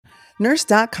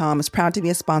Nurse.com is proud to be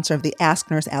a sponsor of the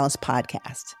Ask Nurse Alice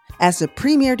podcast. As the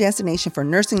premier destination for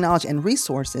nursing knowledge and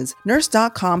resources,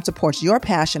 Nurse.com supports your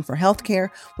passion for healthcare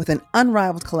with an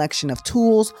unrivaled collection of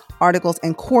tools, articles,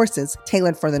 and courses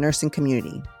tailored for the nursing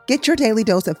community. Get your daily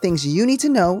dose of things you need to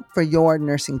know for your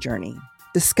nursing journey.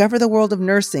 Discover the world of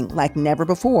nursing like never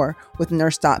before with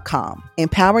Nurse.com.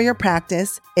 Empower your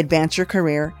practice, advance your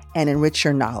career, and enrich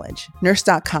your knowledge.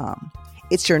 Nurse.com.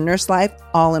 It's your nurse life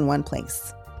all in one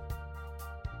place.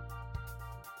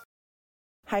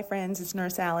 Hi friends, it's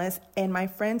Nurse Alice, and my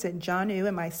friends at Jaanuu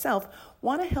and myself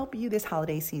want to help you this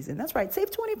holiday season. That's right, save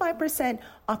 25%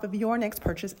 off of your next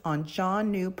purchase on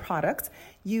Jaanuu products.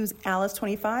 Use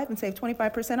Alice25 and save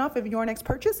 25% off of your next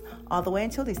purchase all the way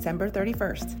until December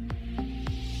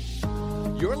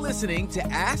 31st. You're listening to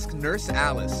Ask Nurse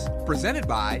Alice, presented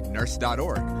by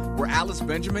Nurse.org, where Alice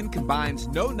Benjamin combines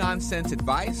no-nonsense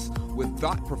advice with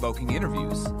thought-provoking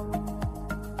interviews.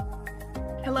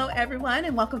 Hello, everyone,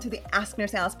 and welcome to the Ask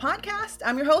Nurse Alice podcast.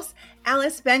 I'm your host,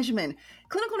 Alice Benjamin,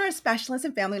 clinical nurse specialist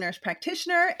and family nurse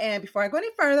practitioner. And before I go any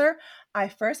further, I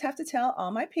first have to tell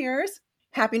all my peers,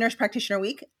 Happy Nurse Practitioner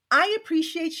Week. I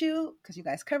appreciate you because you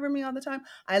guys cover me all the time.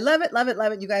 I love it, love it,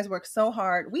 love it. You guys work so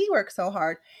hard. We work so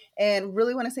hard, and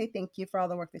really want to say thank you for all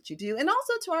the work that you do. And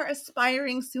also to our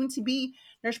aspiring soon-to-be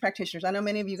nurse practitioners. I know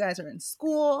many of you guys are in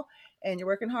school and you're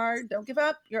working hard. Don't give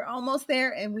up. You're almost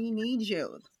there, and we need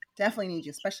you. Definitely need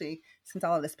you, especially since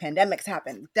all of this pandemic's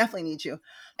happened. Definitely need you.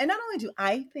 And not only do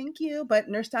I thank you, but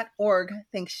Nurse.org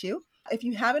thanks you. If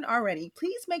you haven't already,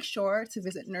 please make sure to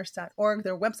visit Nurse.org.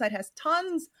 Their website has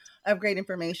tons of great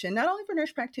information, not only for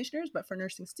nurse practitioners, but for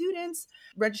nursing students,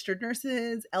 registered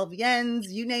nurses, LVNs,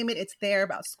 you name it, it's there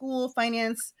about school,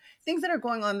 finance, things that are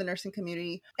going on in the nursing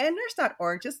community. And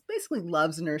Nurse.org just basically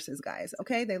loves nurses, guys,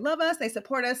 okay? They love us, they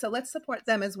support us, so let's support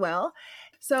them as well.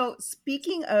 So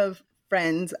speaking of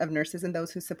friends of nurses and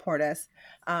those who support us,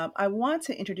 I want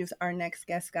to introduce our next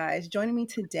guest, guys. Joining me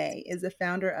today is the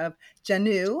founder of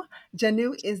Jaanuu.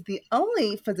 Jaanuu is the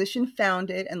only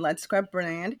physician-founded and led scrub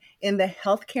brand in the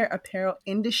healthcare apparel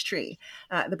industry.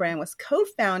 The brand was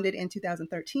co-founded in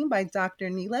 2013 by Dr.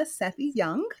 Neela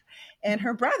Young and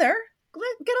her brother.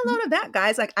 Get a load of that,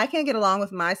 guys. Like, I can't get along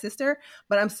with my sister,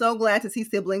 but I'm so glad to see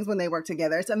siblings when they work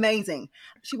together. It's amazing.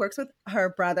 She works with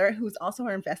her brother, who's also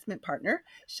her investment partner,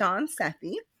 Sean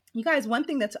Sethi. You guys, one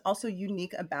thing that's also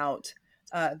unique about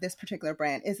this particular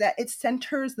brand is that it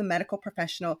centers the medical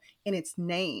professional in its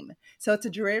name. So it's a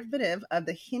derivative of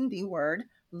the Hindi word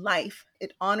life.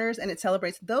 It honors and it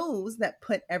celebrates those that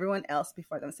put everyone else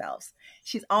before themselves.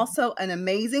 She's also an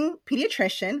amazing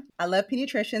pediatrician. I love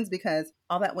pediatricians because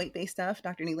all that weight-based stuff,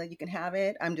 Dr. Neela, you can have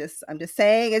it. I'm just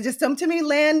saying, it's just some to me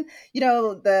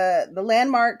the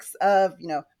landmarks of,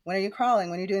 when are you crawling,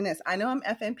 when you're doing this. I know I'm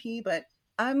FNP, but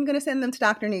I'm going to send them to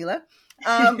Dr. Neela.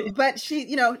 But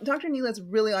she, Dr. Neela is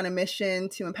really on a mission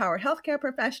to empower healthcare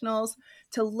professionals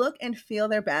to look and feel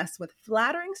their best with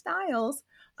flattering styles,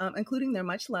 including their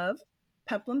much loved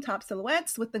peplum top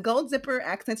silhouettes with the gold zipper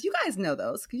accents. You guys know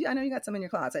those because I know you got some in your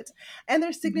closet, and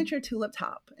their signature tulip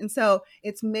top. And so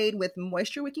it's made with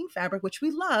moisture wicking fabric, which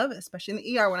we love, especially in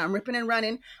the ER when I'm ripping and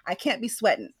running. I can't be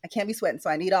sweating.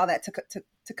 So I need all that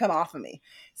to come off of me.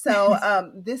 So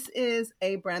this is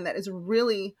a brand that is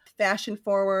really fashion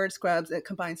forward scrubs that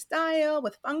combine style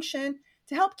with function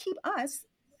to help keep us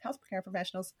healthcare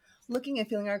professionals looking and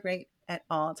feeling our great at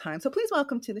all times. So please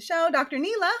welcome to the show, Dr.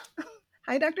 Neela.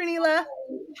 Hi, Dr. Neela.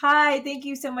 Hi, thank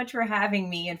you so much for having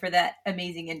me and for that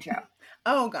amazing intro.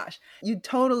 Oh gosh, you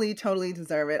totally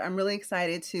deserve it. I'm really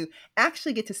excited to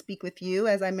actually get to speak with you.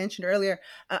 As I mentioned earlier,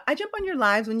 I jump on your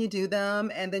lives when you do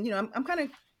them, and then I'm kind of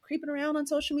creeping around on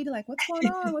social media like,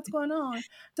 what's going on?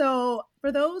 So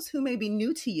for those who may be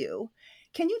new to you,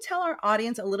 can you tell our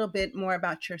audience a little bit more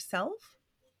about yourself?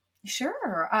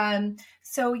 Sure.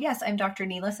 So yes, I'm Dr.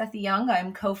 Neela Young.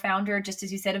 I'm co-founder, just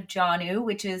as you said, of Jaanuu,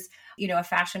 which is, a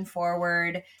fashion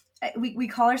forward. We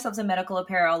call ourselves a medical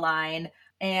apparel line.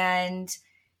 And,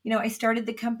 I started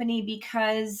the company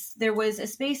because there was a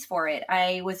space for it.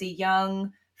 I was a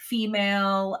young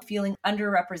female feeling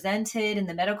underrepresented in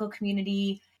the medical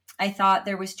community. I thought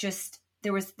there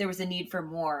was a need for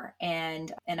more.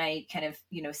 And I kind of,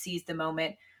 seized the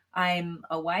moment. I'm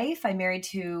a wife. I'm married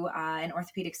to an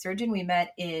orthopedic surgeon. We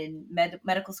met in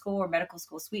medical school. We're medical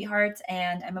school sweethearts.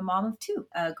 And I'm a mom of two,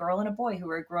 a girl and a boy who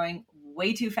are growing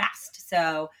way too fast.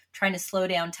 So trying to slow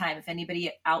down time. If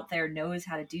anybody out there knows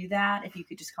how to do that, if you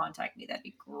could just contact me, that'd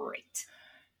be great.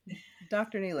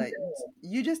 Dr. Neela,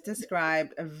 you just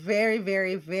described a very,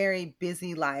 very, very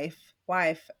busy life,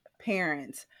 wife,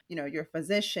 parent, you're a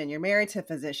physician, you're married to a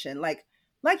physician. Like,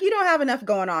 like you don't have enough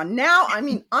going on. Now, I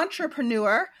mean,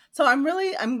 entrepreneur. So I'm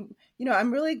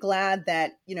really glad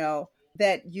that,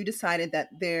 that you decided that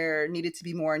there needed to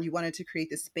be more and you wanted to create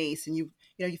this space and you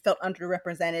felt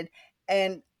underrepresented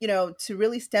and, to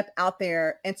really step out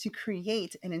there and to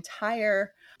create an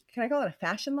entire, can I call it a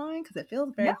fashion line? Because it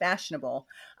feels very fashionable.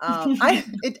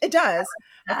 It does.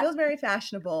 It feels very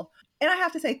fashionable. And I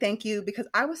have to say thank you because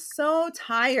I was so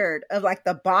tired of like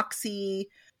the boxy,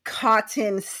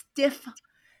 cotton, stiff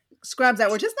scrubs that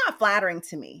were just not flattering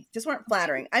to me, just weren't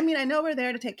flattering. I mean, I know we're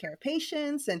there to take care of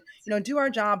patients and, do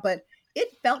our job, but it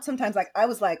felt sometimes like I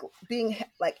was like being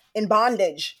like in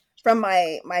bondage from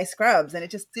my scrubs and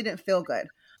it just didn't feel good.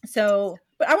 So,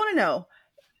 but I want to know,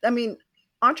 I mean,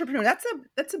 entrepreneur, that's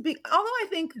a big, although I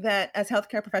think that as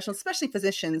healthcare professionals, especially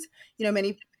physicians,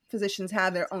 many physicians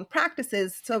have their own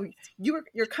practices. So you're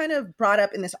kind of brought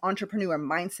up in this entrepreneur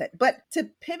mindset, but to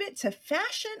pivot to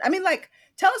fashion, I mean, like,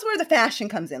 tell us where the fashion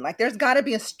comes in. Like, there's got to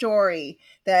be a story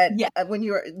that when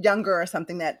you were younger or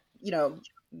something that,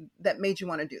 that made you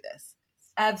want to do this.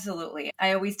 Absolutely.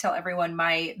 I always tell everyone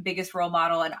my biggest role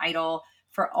model and idol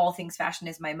for all things fashion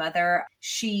is my mother.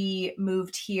 She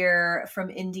moved here from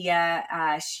India.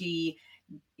 She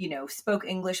spoke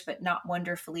English, but not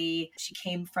wonderfully. She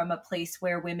came from a place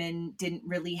where women didn't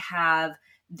really have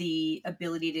the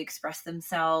ability to express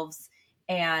themselves,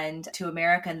 and to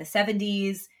America in the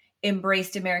 70s,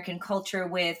 embraced American culture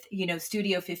with,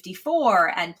 Studio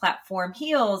 54 and platform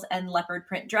heels and leopard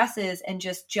print dresses and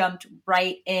just jumped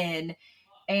right in.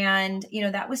 And,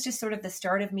 that was just sort of the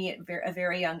start of me at a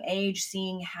very young age,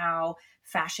 seeing how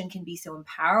fashion can be so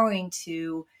empowering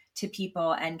to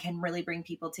people and can really bring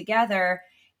people together.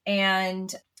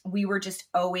 And we were just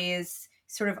always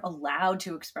sort of allowed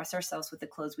to express ourselves with the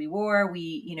clothes we wore.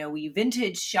 We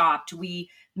vintage shopped, we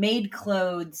made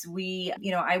clothes.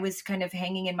 I was kind of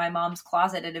hanging in my mom's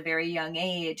closet at a very young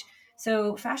age.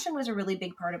 So fashion was a really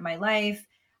big part of my life,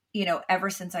 ever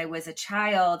since I was a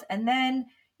child. And then,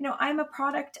 I'm a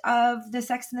product of the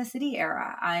Sex and the City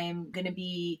era.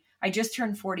 I just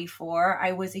turned 44.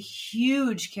 I was a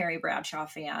huge Carrie Bradshaw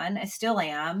fan. I still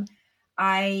am.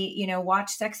 I,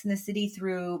 watched Sex and the City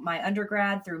through my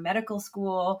undergrad, through medical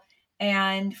school.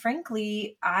 And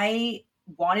frankly, I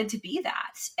wanted to be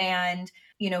that. And,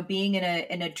 being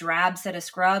in a drab set of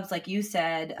scrubs, like you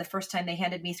said, the first time they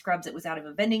handed me scrubs, it was out of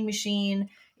a vending machine.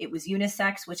 It was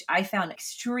unisex, which I found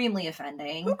extremely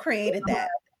offending. Who created that?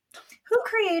 Who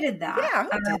created that? Yeah,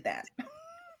 who did that? It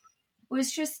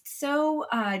was just so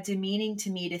demeaning to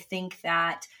me to think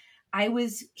that I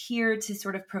was here to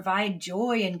sort of provide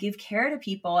joy and give care to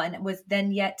people, and it was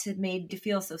then yet made to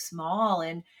feel so small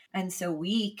and so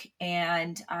weak.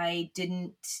 And I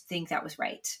didn't think that was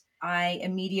right. I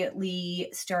immediately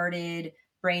started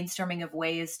brainstorming of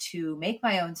ways to make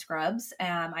my own scrubs.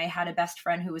 I had a best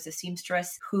friend who was a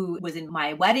seamstress who was in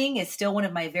my wedding, is still one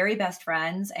of my very best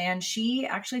friends. And she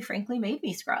actually, frankly, made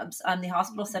me scrubs. The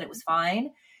hospital said it was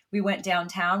fine. We went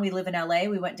downtown. We live in LA.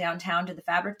 We went downtown to the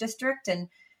fabric district and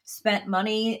spent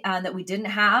money that we didn't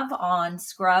have on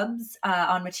scrubs,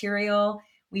 on material.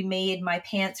 We made my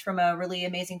pants from a really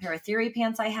amazing pair of Theory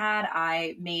pants I had.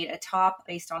 I made a top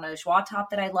based on a joie top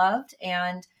that I loved.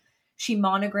 And she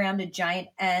monogrammed a giant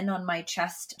N on my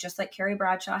chest, just like Carrie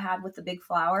Bradshaw had with the big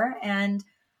flower. And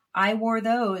I wore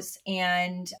those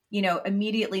and,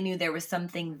 immediately knew there was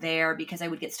something there because I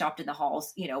would get stopped in the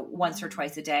halls, once or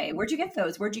twice a day. Where'd you get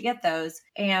those? Where'd you get those?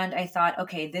 And I thought,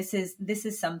 okay, this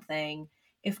is something.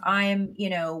 If I'm,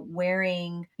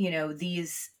 wearing,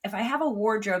 if I have a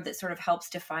wardrobe that sort of helps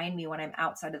define me when I'm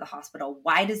outside of the hospital,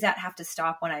 why does that have to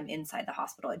stop when I'm inside the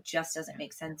hospital? It just doesn't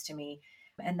make sense to me.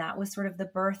 And that was sort of the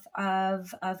birth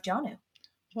of Jaanuu.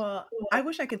 Well, I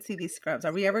wish I could see these scrubs.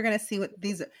 Are we ever going to see what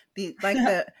the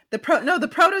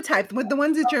prototypes with the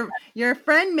ones that your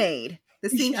friend made?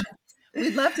 Yeah.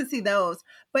 We'd love to see those.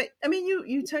 But I mean,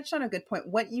 you touched on a good point.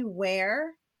 What you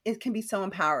wear, it can be so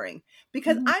empowering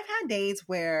because I've had days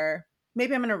where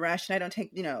maybe I'm in a rush and I don't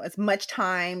take, as much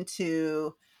time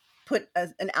to put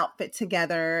an outfit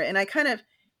together. And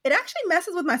it actually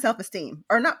messes with my self-esteem,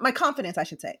 or not my confidence, I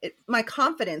should say. My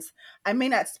confidence, I may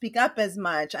not speak up as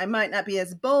much. I might not be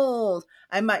as bold.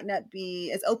 I might not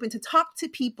be as open to talk to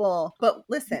people. But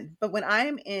when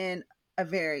I'm in a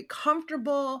very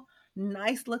comfortable,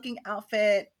 nice looking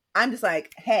outfit, I'm just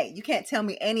like, hey, you can't tell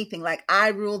me anything. Like, I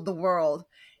ruled the world.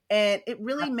 And it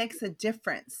really makes a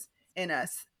difference in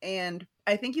us. And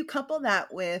I think you couple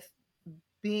that with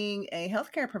being a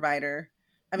healthcare provider.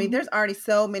 I mean, there's already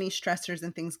so many stressors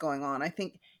and things going on. I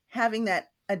think having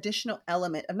that additional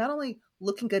element of not only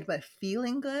looking good, but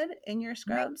feeling good in your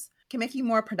scrubs can make you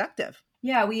more productive.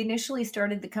 Yeah, we initially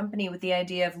started the company with the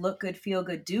idea of look good, feel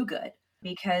good, do good,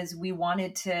 because we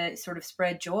wanted to sort of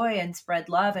spread joy and spread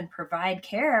love and provide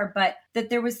care. But that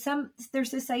there's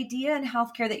this idea in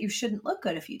healthcare that you shouldn't look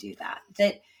good if you do that,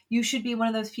 that you should be one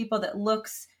of those people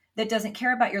that doesn't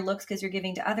care about your looks because you're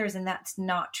giving to others. And that's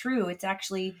not true. It's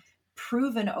actually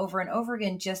proven over and over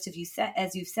again, just as you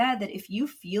said, that if you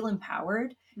feel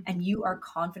empowered and you are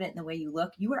confident in the way you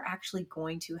look, you are actually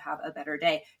going to have a better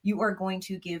day. You are going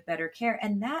to give better care.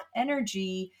 And that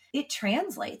energy, it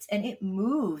translates and it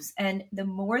moves. And the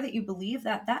more that you believe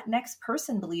that, that next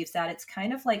person believes that. It's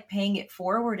kind of like paying it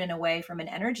forward in a way from an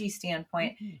energy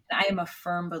standpoint. And I am a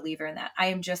firm believer in that. I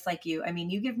am just like you. I mean,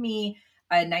 you give me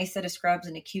a nice set of scrubs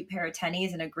and a cute pair of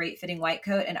tennies and a great fitting white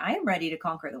coat, and I am ready to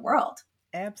conquer the world.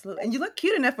 Absolutely. And you look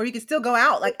cute enough where you can still go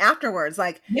out like afterwards.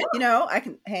 Like, Yeah. I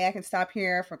can stop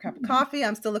here for a cup of coffee.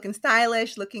 I'm still looking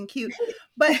stylish, looking cute.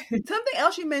 But something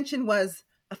else you mentioned was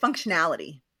a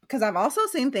functionality, because I've also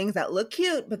seen things that look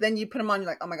cute, but then you put them on, you're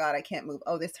like, oh my God, I can't move.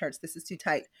 Oh, this hurts. This is too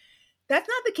tight. That's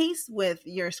not the case with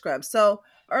your scrubs. So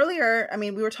earlier, I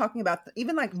mean, we were talking about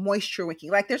even like moisture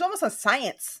wicking, like there's almost a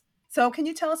science. So can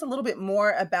you tell us a little bit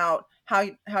more about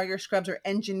how your scrubs are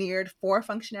engineered for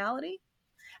functionality?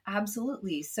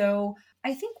 Absolutely. So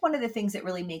I think one of the things that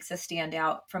really makes us stand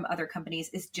out from other companies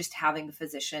is just having a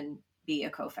physician be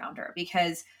a co-founder,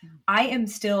 because I am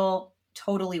still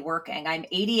totally working. I'm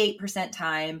 88%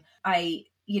 time. I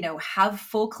have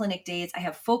full clinic days. I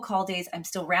have full call days. I'm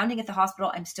still rounding at the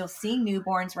hospital. I'm still seeing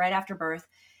newborns right after birth.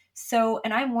 So,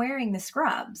 and I'm wearing the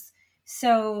scrubs.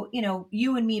 So,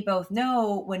 you and me both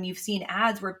know when you've seen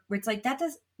ads where it's like,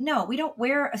 no, we don't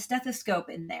wear a stethoscope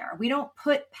in there. We don't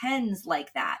put pens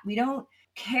like that. We don't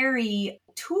carry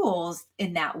tools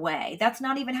in that way. That's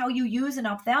not even how you use an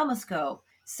ophthalmoscope.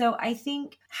 So I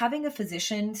think having a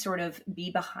physician sort of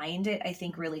be behind it, I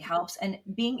think really helps. And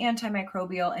being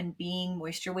antimicrobial and being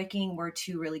moisture wicking were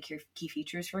two really key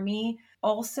features for me.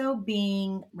 Also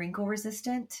being wrinkle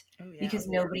resistant, because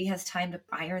nobody has time to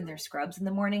iron their scrubs in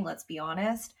the morning. Let's be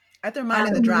honest. I throw mine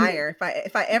in the dryer.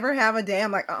 If I ever have a day,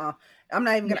 I'm like, I'm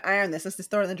not even going to iron this. Let's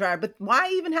just throw it in the dryer. But why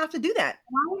even have to do that?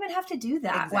 Why even have to do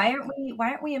that? Exactly. Why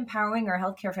aren't we empowering our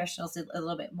healthcare professionals a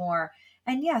little bit more?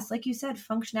 And yes, like you said,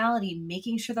 functionality,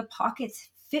 making sure the pockets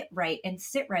fit right and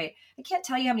sit right. I can't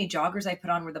tell you how many joggers I put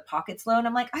on where the pocket's low, and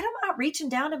I'm like, I'm not reaching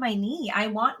down to my knee. I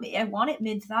want it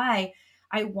mid thigh.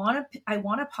 I want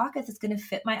a pocket that's going to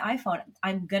fit my iPhone.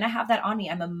 I'm going to have that on me.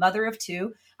 I'm a mother of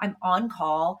two. I'm on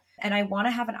call, and I want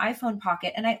to have an iPhone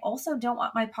pocket. And I also don't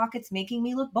want my pockets making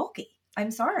me look bulky. I'm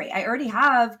sorry. I already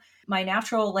have my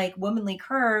natural like womanly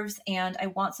curves, and I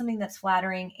want something that's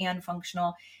flattering and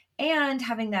functional. And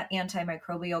having that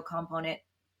antimicrobial component,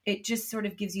 it just sort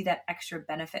of gives you that extra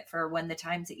benefit for when the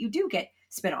times that you do get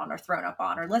spit on or thrown up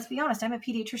on. Or let's be honest, I'm a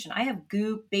pediatrician. I have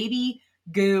baby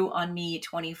goo on me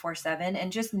 24/7.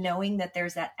 And just knowing that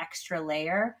there's that extra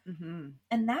layer. Mm-hmm.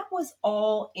 And that was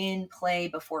all in play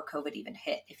before COVID even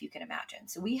hit, if you can imagine.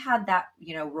 So we had that,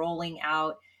 rolling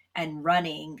out and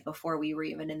running before we were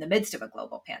even in the midst of a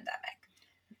global pandemic.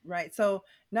 Right. So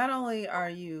not only are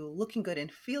you looking good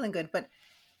and feeling good, but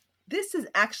this is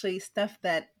actually stuff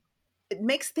that it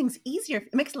makes things easier.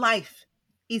 It makes life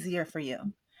easier for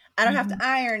you. I don't have to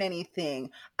iron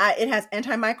anything. It has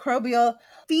antimicrobial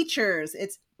features.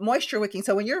 It's moisture wicking.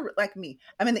 So when you're like me,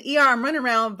 I'm in the ER, I'm running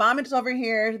around, vomit's over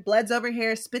here, blood's over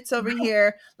here, spit's over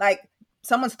here, like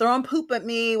someone's throwing poop at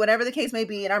me, whatever the case may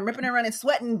be, and I'm ripping and running,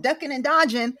 sweating, ducking and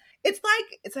dodging. It's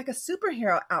like a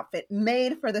superhero outfit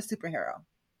made for the superhero,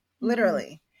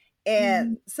 literally.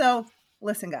 And so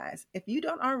listen, guys, if you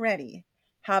don't already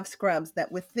have scrubs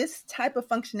that with this type of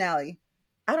functionality,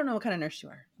 I don't know what kind of nurse you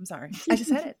are. I'm sorry. I just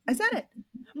said it.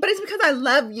 But it's because I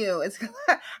love you. It's because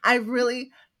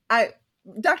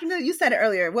Dr. Neela, you said it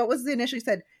earlier. What was the initial? You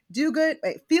said, feel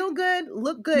good,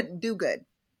 look good, do good.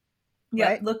 Yeah,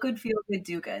 right? Look good, feel good,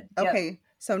 do good. Okay, Yep.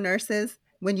 So nurses,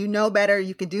 when you know better,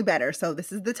 you can do better. So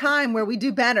this is the time where we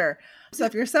do better. So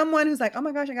if you're someone who's like, oh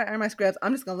my gosh, I got to iron my scrubs,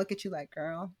 I'm just going to look at you like,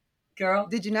 girl,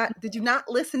 did you not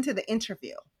listen to the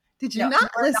interview? Did you not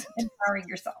listen? Not empowering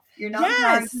yourself. You're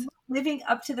not living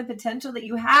up to the potential that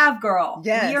you have, girl.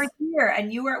 Yes. We are here, and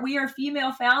we are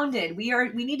female founded. We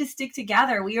need to stick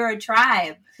together. We are a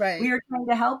tribe. Right. We are trying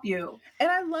to help you. And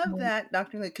I love that,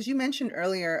 Dr. Lee, because you mentioned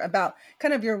earlier about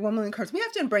kind of your womanly curves. We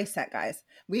have to embrace that, guys.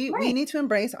 We need to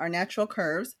embrace our natural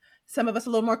curves. Some of us a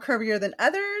little more curvier than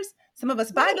others. Some of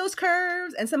us buy those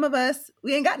curves, and some of us,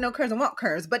 we ain't got no curves and want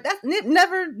curves, but that's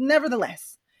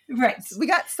nevertheless. Right. We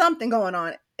got something going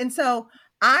on. And so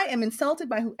I am insulted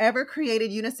by whoever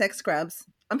created unisex scrubs.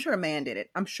 I'm sure a man did it.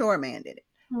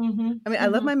 I mean, I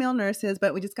love my male nurses,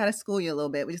 but we just got to school you a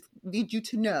little bit. We just need you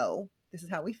to know this is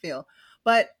how we feel.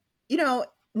 But,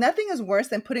 nothing is worse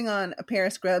than putting on a pair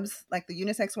of scrubs, like the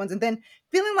unisex ones, and then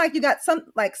feeling like you got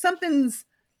something's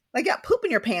like you got poop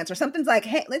in your pants or something's like,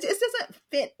 hey, it just doesn't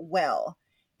fit well.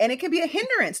 And it can be a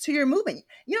hindrance to your movement.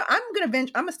 I'm going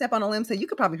to step on a limb and say you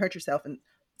could probably hurt yourself in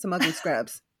some ugly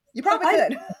scrubs. You probably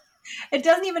could. It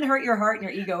doesn't even hurt your heart and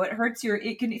your ego.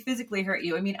 It can physically hurt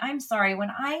you. I mean, I'm sorry.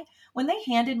 When they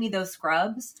handed me those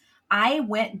scrubs, I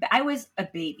was a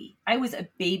baby. I was a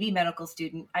baby medical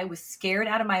student. I was scared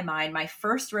out of my mind. My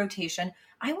first rotation,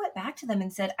 I went back to them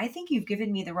and said, I think you've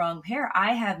given me the wrong pair.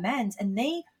 I have men's. And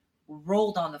they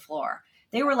rolled on the floor.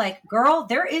 They were like, girl,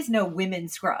 there is no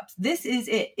women's scrubs. This is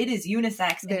it. It is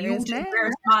unisex. There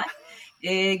is not.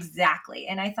 Exactly.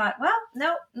 And I thought, well,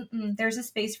 no, there's a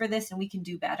space for this and we can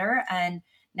do better. And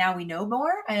now we know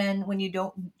more. And when you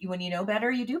know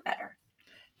better, you do better.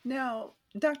 Now,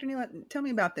 Dr. Neela, tell me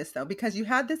about this though, because you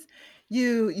had this,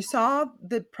 you saw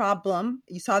the problem,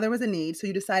 you saw there was a need, so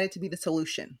you decided to be the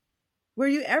solution. Were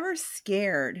you ever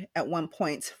scared at one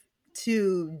point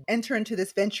to enter into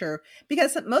this venture?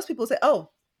 Because most people say, oh,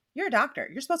 you're a doctor.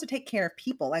 You're supposed to take care of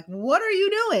people. Like, what are you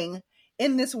doing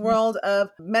in this world of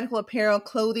medical apparel,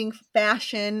 clothing,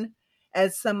 fashion,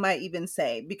 as some might even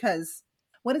say? Because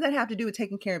what does that have to do with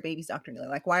taking care of babies, Dr. Neela?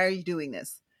 Like, why are you doing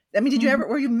this? I mean,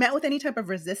 were you met with any type of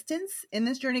resistance in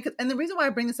this journey? And the reason why I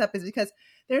bring this up is because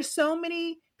there's so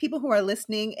many people who are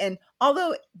listening. And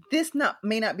although this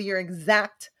may not be your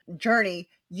exact journey,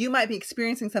 you might be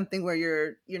experiencing something where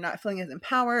you're not feeling as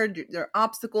empowered. There are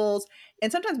obstacles.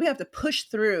 And sometimes we have to push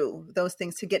through those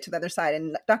things to get to the other side.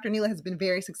 And Dr. Neela has been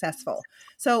very successful.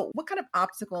 So what kind of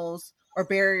obstacles or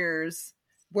barriers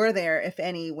were there, if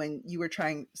any, when you were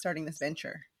starting this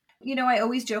venture? I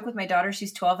always joke with my daughter,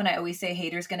 she's 12, and I always say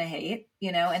haters gonna hate,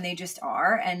 and they just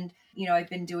are. And, I've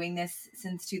been doing this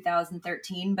since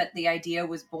 2013, but the idea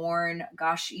was born,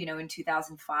 in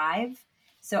 2005.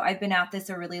 So I've been at this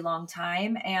a really long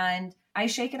time and I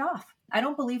shake it off. I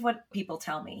don't believe what people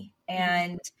tell me.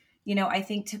 And, I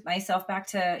think to myself back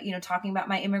to, talking about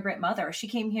my immigrant mother, she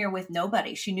came here with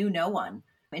nobody. She knew no one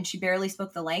and she barely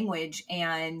spoke the language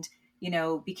and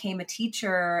became a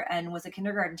teacher and was a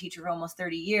kindergarten teacher for almost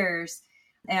 30 years.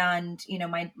 And,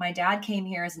 my dad came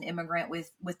here as an immigrant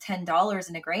with $10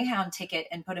 and a Greyhound ticket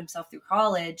and put himself through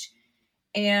college.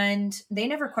 And they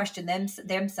never questioned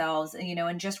themselves,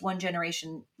 and just one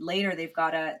generation later, they've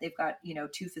got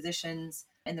 2 physicians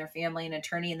in their family, an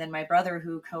attorney, and then my brother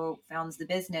who co-founds the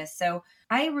business. So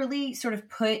I really sort of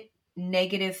put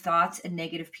negative thoughts and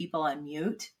negative people on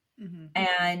mute.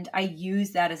 And I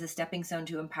use that as a stepping stone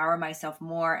to empower myself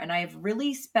more. And I've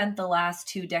really spent the last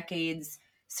 2 decades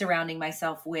surrounding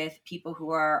myself with people who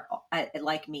are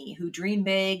like me, who dream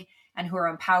big and who are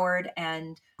empowered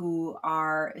and who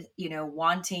are,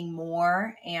 wanting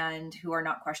more and who are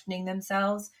not questioning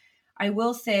themselves. I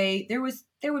will say there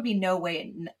would be no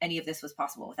way any of this was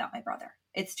possible without my brother.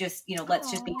 It's just,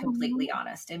 let's just be completely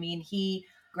honest. I mean, he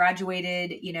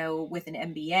graduated, with an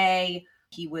MBA.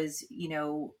 He was,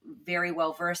 very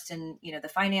well versed in, the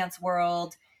finance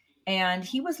world, and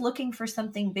he was looking for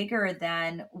something bigger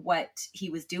than what he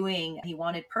was doing. He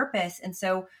wanted purpose. And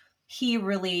so he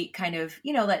really kind of,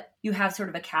 that you have sort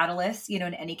of a catalyst, in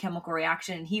any chemical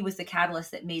reaction. And he was the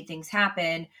catalyst that made things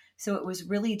happen. So it was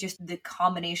really just the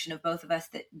combination of both of us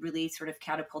that really sort of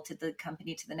catapulted the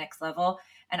company to the next level.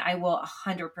 And I will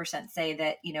 100% say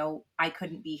that, I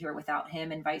couldn't be here without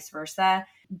him and vice versa.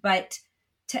 But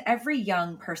to every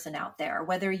young person out there,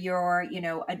 whether you're,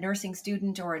 a nursing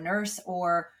student or a nurse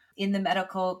or in the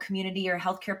medical community or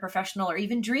healthcare professional, or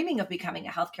even dreaming of becoming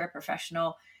a healthcare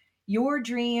professional, your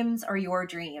dreams are your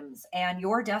dreams and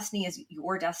your destiny is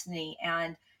your destiny.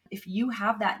 And if you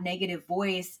have that negative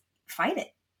voice, fight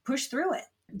it, push through it,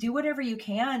 do whatever you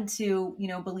can to,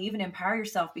 believe and empower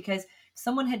yourself. Because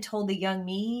someone had told the young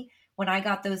me when I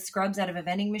got those scrubs out of a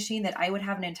vending machine that I would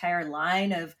have an entire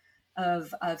line of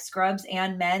scrubs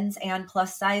and men's and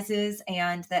plus sizes,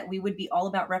 and that we would be all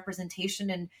about representation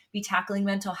and be tackling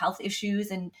mental health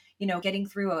issues and, getting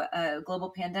through a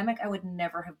global pandemic, I would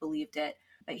never have believed it.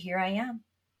 But here I am.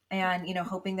 And,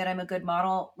 hoping that I'm a good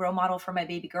role model for my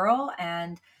baby girl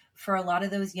and for a lot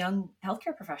of those young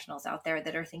healthcare professionals out there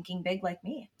that are thinking big like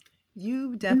me.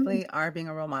 You definitely are being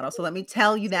a role model. So let me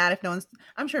tell you that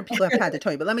I'm sure people have had to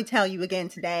tell you, but let me tell you again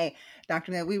today,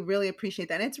 Dr. Neela, we really appreciate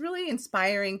that. And it's really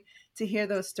inspiring to hear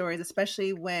those stories,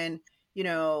 especially when,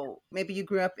 maybe you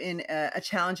grew up in a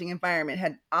challenging environment,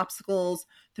 had obstacles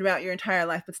throughout your entire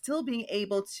life, but still being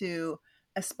able to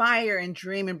aspire and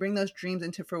dream and bring those dreams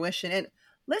into fruition. And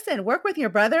listen, work with your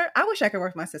brother. I wish I could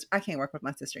work with my sister. I can't work with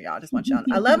my sister, y'all. I just want y'all.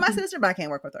 I love my sister, but I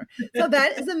can't work with her. So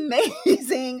that is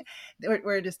amazing.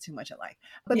 We're just too much alike.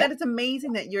 But that is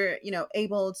amazing that you're,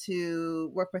 able to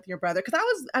work with your brother. Because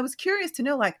I was curious to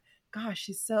know, like, gosh,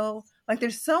 she's so, like,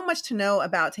 there's so much to know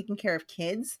about taking care of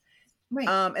kids. Right.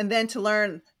 And then to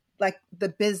learn, like, the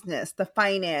business, the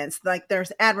finance, like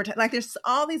there's advertising, like there's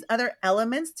all these other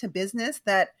elements to business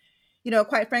that,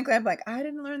 quite frankly, I'm like, I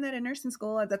didn't learn that in nursing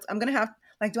school. I'm going to have,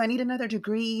 like, do I need another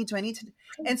degree? Do I need to?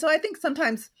 And so I think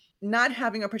sometimes not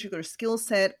having a particular skill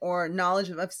set or knowledge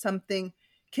of something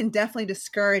can definitely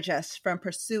discourage us from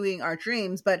pursuing our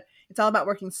dreams, but it's all about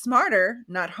working smarter,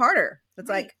 not harder. It's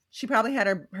like, she probably had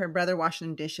her brother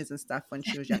washing dishes and stuff when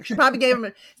she was young. She probably gave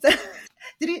him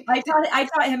did he? I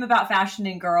taught him about fashion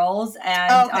and girls,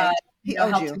 and he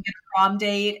helped owed you. him get a prom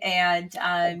date,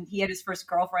 and he had his first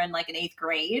girlfriend like in 8th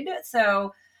grade.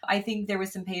 So I think there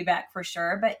was some payback for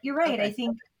sure. But you're right. Okay. I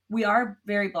think we are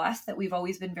very blessed that we've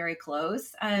always been very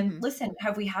close. And listen,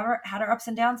 have we had our ups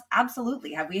and downs?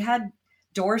 Absolutely. Have we had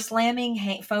door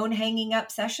slamming, phone hanging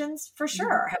up sessions? For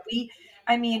sure. Have we?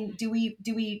 I mean, do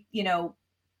we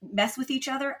mess with each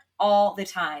other all the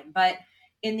time? But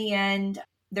in the end,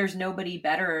 there's nobody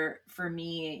better for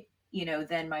me,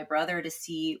 than my brother to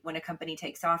see when a company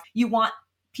takes off. You want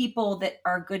people that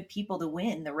are good people to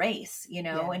win the race,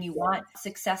 and you want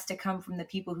success to come from the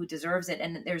people who deserves it.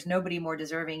 And there's nobody more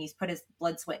deserving. He's put his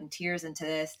blood, sweat, and tears into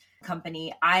this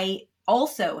company. I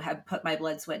also have put my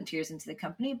blood, sweat, and tears into the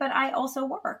company, but I also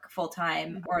work full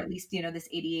time, or at least, this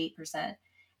 88%.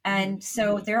 And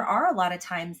so there are a lot of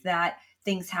times that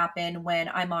things happen when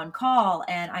I'm on call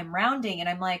and I'm rounding and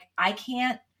I'm like, I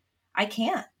can't,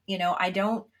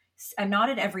 I'm not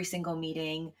at every single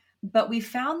meeting, but we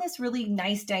found this really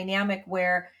nice dynamic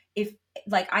where if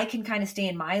like I can kind of stay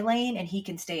in my lane and he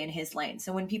can stay in his lane.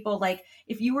 So when people like,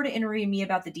 if you were to interview me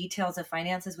about the details of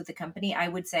finances with the company, I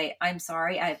would say, I'm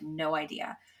sorry, I have no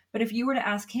idea. But if you were to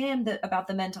ask him about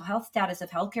the mental health status of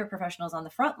healthcare professionals on the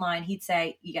front line, he'd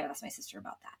say, you got to ask my sister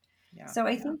about that. So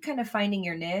I think kind of finding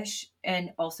your niche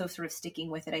and also sort of sticking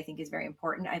with it, I think is very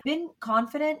important. I've been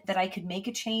confident that I could make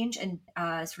a change and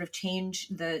sort of change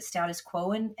the status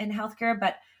quo in healthcare,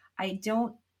 but I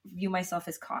don't view myself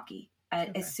as cocky.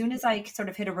 As soon as I sort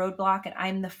of hit a roadblock and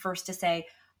I'm the first to say,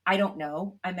 I don't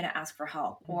know, I'm going to ask for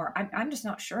help, or I'm just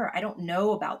not sure. I don't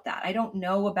know about that. I don't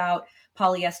know about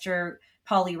polyester,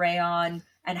 polyrayon,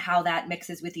 and how that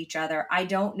mixes with each other. I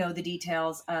don't know the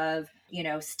details of,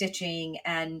 stitching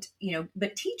and,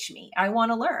 but teach me. I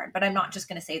want to learn, but I'm not just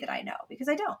going to say that I know because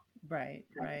I don't. Right.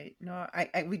 No,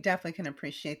 we definitely can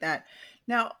appreciate that.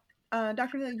 Now,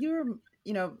 Dr. Neela, you're,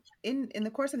 in the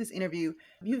course of this interview,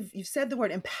 you've said the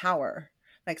word empower,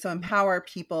 like, so empower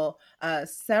people,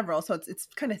 several. So it's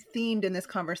kind of themed in this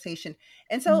conversation.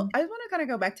 And so I want to kind of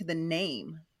go back to the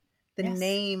name.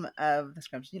 Name of the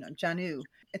SCRUBS, Jaanuu.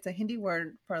 It's a Hindi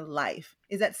word for life.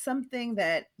 Is that something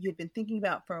that you'd been thinking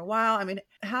about for a while? I mean,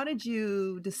 how did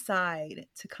you decide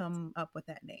to come up with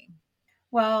that name?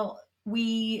 Well,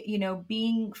 we,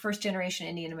 being first generation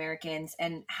Indian Americans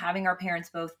and having our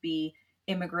parents both be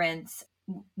immigrants,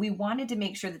 we wanted to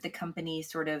make sure that the company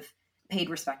sort of paid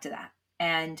respect to that.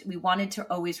 And we wanted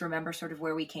to always remember sort of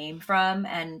where we came from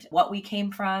and what we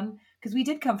came from, because we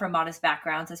did come from modest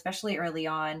backgrounds, especially early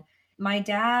on. My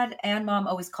dad and mom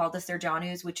always called us their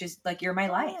Jaanuus, which is like, you're my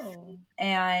life. Oh.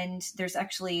 And there's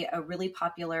actually a really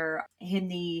popular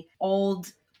Hindi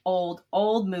old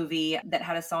movie that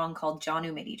had a song called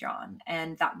Jaanuu Meri Jaan.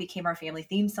 And that became our family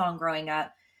theme song growing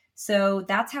up. So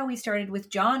that's how we started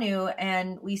with Jaanuu.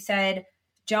 And we said,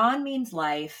 Jaan means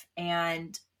life.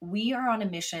 And we are on a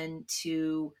mission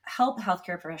to help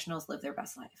healthcare professionals live their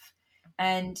best life.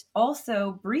 And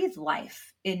also breathe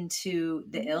life into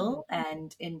the ill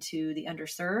and into the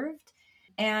underserved,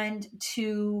 and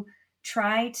to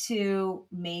try to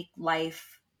make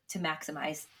life, to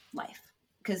maximize life.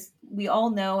 Because we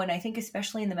all know, and I think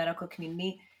especially in the medical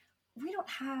community, we don't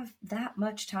have that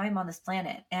much time on this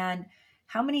planet. And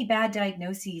how many bad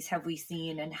diagnoses have we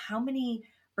seen? And how many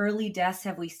early deaths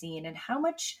have we seen? And how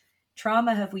much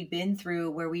trauma have we been through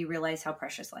where we realize how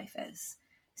precious life is?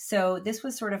 So this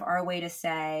was sort of our way to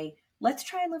say, let's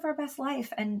try and live our best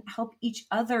life and help each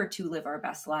other to live our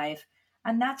best life.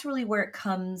 And that's really where it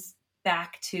comes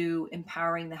back to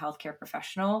empowering the healthcare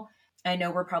professional. I know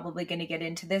we're probably going to get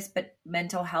into this, but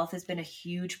mental health has been a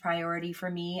huge priority for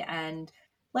me. And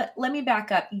let me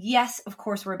back up. Yes, of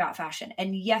course, we're about fashion.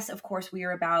 And yes, of course, we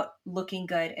are about looking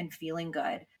good and feeling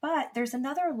good. But there's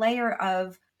another layer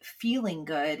of feeling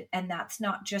good. And that's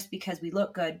not just because we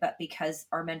look good, but because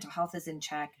our mental health is in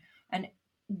check. And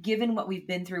given what we've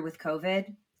been through with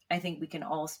COVID I think we can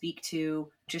all speak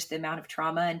to just the amount of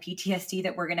trauma and PTSD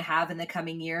that we're going to have in the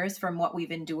coming years from what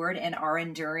we've endured and are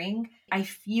enduring. I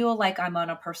feel like I'm on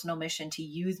a personal mission to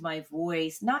use my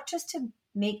voice, not just to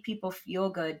make people feel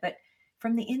good, but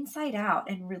from the inside out,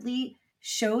 and really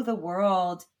show the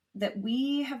world that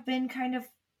we have been kind of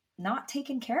not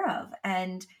taken care of,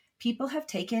 and people have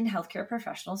taken healthcare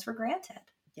professionals for granted.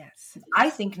 Yes. I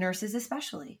think nurses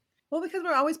especially. Well, because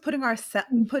we're always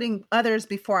putting others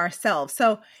before ourselves.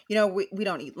 So, we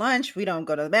don't eat lunch. We don't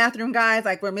go to the bathroom, guys.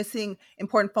 Like, we're missing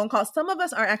important phone calls. Some of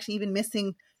us are actually even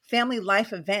missing family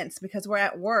life events because we're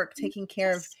at work taking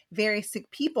care of very sick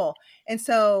people. And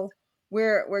so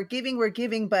we're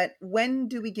giving, but when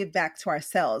do we give back to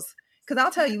ourselves? Because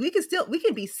I'll tell you, we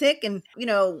could be sick and,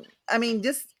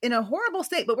 just in a horrible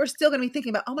state, but we're still going to be thinking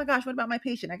about, oh my gosh, what about my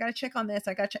patient? I got to check on this.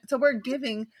 So we're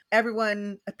giving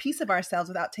everyone a piece of ourselves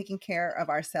without taking care of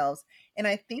ourselves. And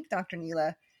I think, Dr.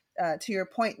 Neela, to your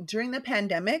point, during the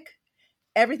pandemic,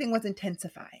 everything was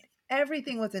intensified.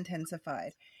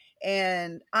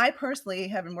 And I personally,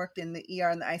 having worked in the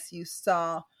ER and the ICU,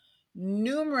 saw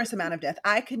numerous amount of death.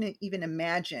 I couldn't even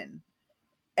imagine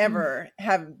ever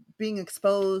being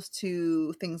exposed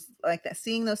to things like that,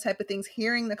 seeing those type of things,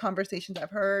 hearing the conversations I've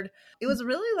heard. It was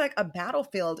really like a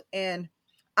battlefield. And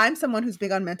I'm someone who's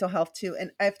big on mental health too.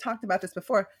 And I've talked about this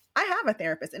before. I have a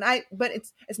therapist, but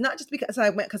it's not just because I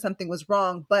went because something was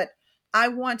wrong, but I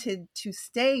wanted to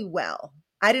stay well.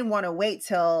 I didn't want to wait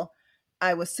till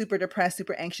I was super depressed,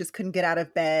 super anxious, couldn't get out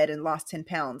of bed and lost 10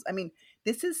 pounds. I mean,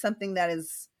 this is something that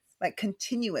is like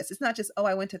continuous. It's not just,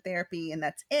 I went to therapy and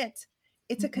that's it.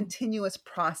 It's a continuous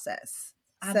process.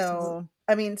 Absolutely.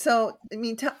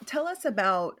 Tell us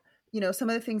about, some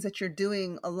of the things that you're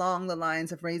doing along the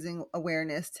lines of raising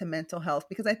awareness to mental health,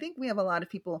 because I think we have a lot of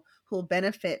people who will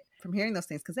benefit from hearing those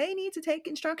things because they need to take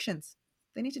instructions.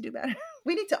 They need to do better.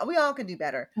 We all can do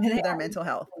better with our mental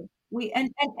health. We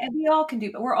all can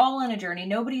do, but we're all on a journey.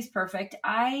 Nobody's perfect.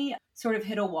 I sort of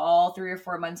hit a wall 3 or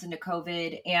 4 months into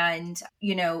COVID, and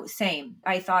same.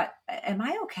 I thought, am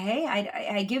I okay?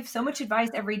 I give so much advice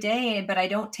every day, but I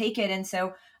don't take it. And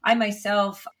so I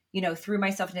myself, threw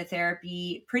myself into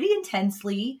therapy pretty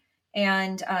intensely.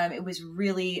 And it was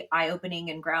really eye-opening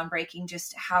and groundbreaking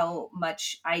just how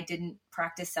much I didn't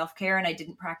practice self-care and I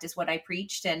didn't practice what I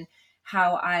preached, and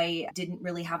how I didn't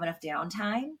really have enough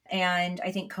downtime. And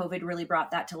I think COVID really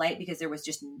brought that to light because there was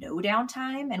just no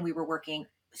downtime and we were working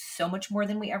so much more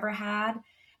than we ever had.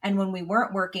 And when we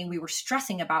weren't working, we were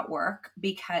stressing about work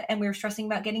and we were stressing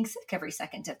about getting sick every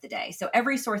second of the day. So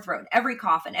every sore throat, every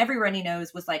cough, and every runny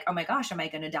nose was like, oh my gosh, am I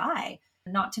going to die?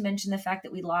 Not to mention the fact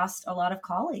that we lost a lot of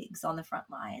colleagues on the front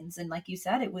lines. And like you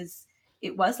said, it was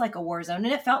like a war zone,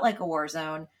 and it felt like a war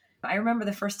zone. I remember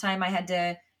the first time I had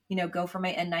to go for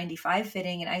my N95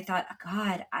 fitting. And I thought,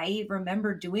 God, I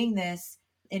remember doing this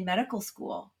in medical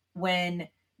school when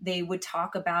they would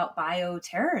talk about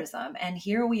bioterrorism. And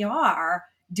here we are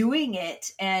doing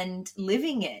it and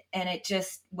living it. And it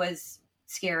just was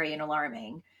scary and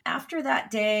alarming. After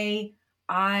that day,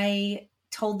 I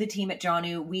told the team at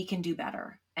Jaanuu, we can do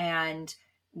better. And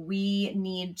we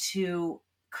need to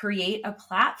create a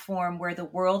platform where the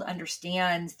world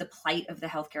understands the plight of the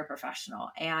healthcare professional,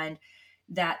 and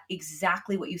that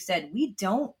exactly what you said.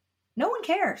 No one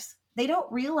cares. They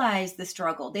don't realize the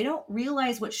struggle. They don't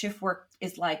realize what shift work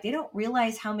is like. They don't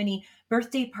realize how many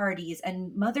birthday parties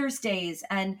and Mother's Days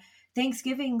and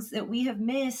Thanksgivings that we have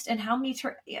missed, and how many,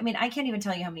 I can't even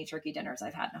tell you how many turkey dinners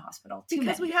I've had in a hospital.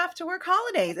 Because we have to work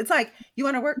holidays. It's like, you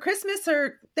want to work Christmas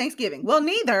or Thanksgiving? Well,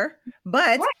 neither,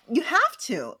 but right. You have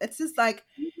to. It's just like,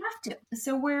 you have to.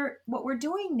 So what we're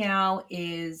doing now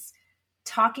is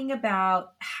talking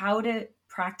about how to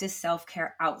practice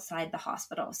self-care outside the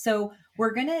hospital. So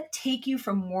we're going to take you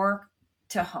from work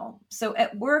to home. So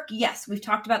at work, yes, we've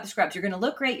talked about the scrubs. You're going to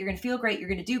look great. You're going to feel great. You're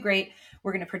going to do great.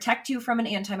 We're going to protect you from an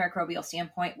antimicrobial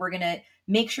standpoint. We're going to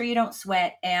make sure you don't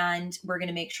sweat, and we're going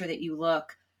to make sure that you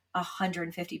look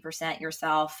 150%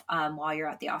 yourself while you're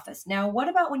at the office. Now, what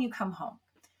about when you come home?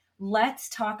 Let's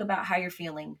talk about how you're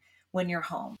feeling when you're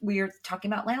home. We're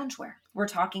talking about loungewear. We're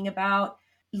talking about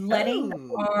letting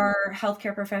our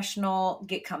healthcare professional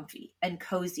get comfy and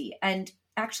cozy, and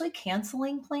actually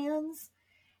canceling plans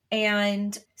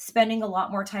and spending a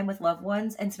lot more time with loved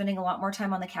ones, and spending a lot more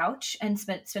time on the couch, and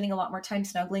spending a lot more time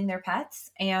snuggling their pets,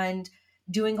 and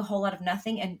doing a whole lot of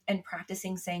nothing, and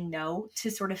practicing saying no to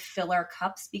sort of fill our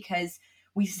cups, because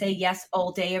we say yes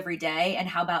all day, every day. And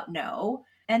how about no?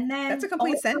 And then that's a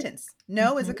complete sentence.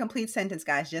 No is a complete sentence,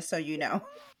 guys, just so you know.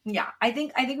 Yeah. I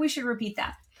think we should repeat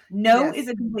that. No is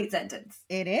a complete sentence.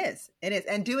 It is.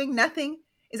 And doing nothing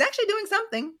is actually doing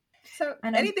something. So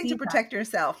anything to protect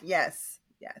yourself. Yes.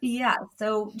 Yes. Yeah.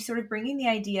 So sort of bringing the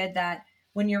idea that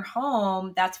when you're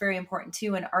home, that's very important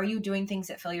too. And are you doing things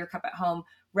that fill your cup at home?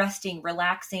 Resting,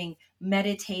 relaxing,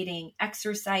 meditating,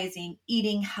 exercising,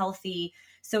 eating healthy.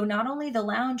 So not only the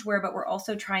loungewear, but we're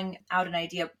also trying out an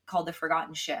idea called the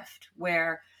forgotten shift,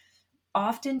 where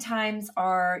oftentimes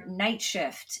our night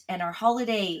shift and our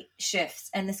holiday shifts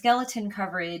and the skeleton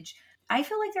coverage, I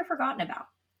feel like they're forgotten about.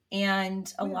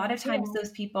 And a lot of times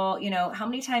those people, how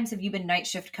many times have you been night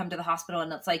shift, come to the hospital,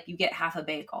 and it's like you get half a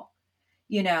bagel,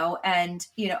 and,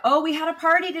 oh, we had a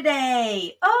party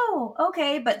today. Oh,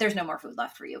 okay. But there's no more food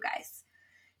left for you guys.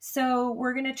 So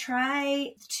we're going to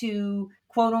try to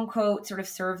quote unquote sort of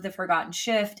serve the forgotten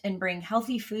shift and bring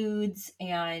healthy foods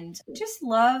and just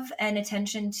love and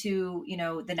attention to,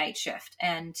 the night shift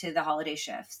and to the holiday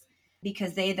shifts,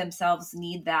 because they themselves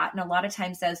need that. And a lot of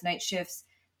times those night shifts,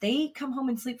 they come home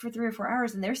and sleep for 3 or 4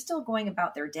 hours and they're still going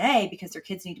about their day because their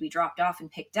kids need to be dropped off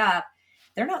and picked up.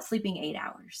 They're not sleeping 8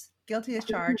 hours. Guilty as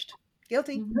charged.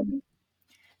 Guilty. Mm-hmm.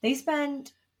 They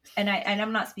spend, and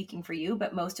I'm not speaking for you,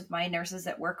 but most of my nurses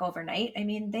that work overnight, I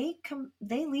mean,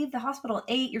 they leave the hospital at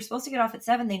 8. You're supposed to get off at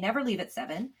 7. They never leave at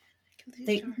 7.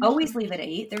 They always leave at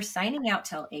 8. They're signing out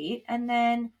till 8. And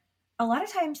then a lot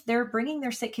of times they're bringing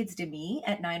their sick kids to me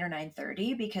at 9 or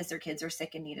 9:30 because their kids are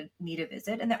sick and need a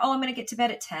visit. And they're, oh, I'm going to get to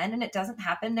bed at 10. And it doesn't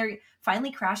happen. They're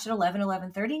finally crashed at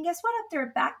 11:30. And guess what? Up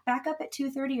there back up at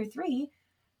 2:30 or 3.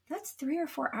 That's 3 or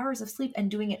 4 hours of sleep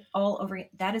and doing it all over.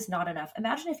 That is not enough.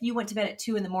 Imagine if you went to bed at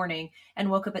 2 a.m.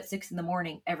 and woke up at 6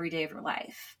 a.m. every day of your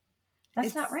life.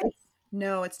 That's not right.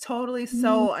 No, it's totally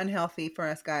so unhealthy for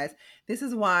us guys. This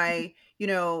is why, we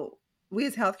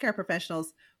as healthcare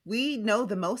professionals, we know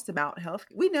the most about health.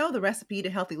 We know the recipe to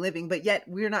healthy living, but yet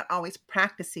we're not always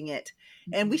practicing it.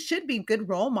 And we should be good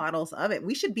role models of it.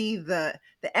 We should be the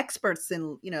experts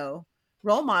and,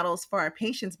 role models for our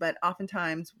patients, but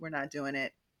oftentimes we're not doing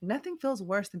it. Nothing feels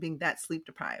worse than being that sleep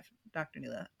deprived, Dr.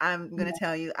 Neela. I'm going to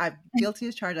tell you, I'm guilty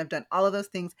as charged. I've done all of those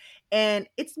things. And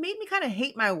it's made me kind of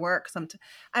hate my work.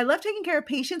 I love taking care of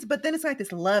patients, but then it's like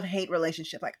this love-hate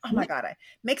relationship. Like, oh my God, it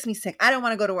makes me sick. I don't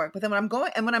want to go to work. But then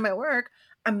when I'm at work,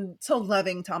 I'm so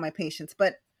loving to all my patients.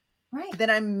 But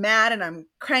then I'm mad and I'm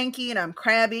cranky and I'm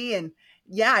crabby. And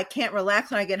yeah, I can't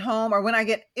relax when I get home. Or when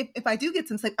if I do get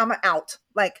some sleep, I'm out.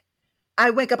 Like, I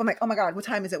wake up, I'm like, oh my God, what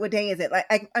time is it? What day is it?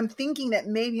 Like, I'm thinking that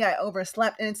maybe I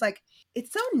overslept, and it's like,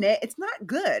 it's not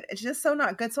good. It's just so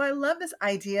not good. So I love this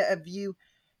idea of you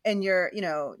and your,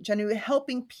 Jaanuu,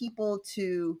 helping people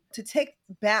to take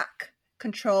back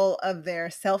control of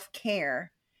their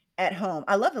self-care at home.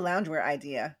 I love the loungewear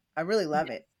idea. I really love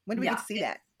it. When do we get to see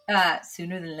that?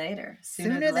 Sooner than later.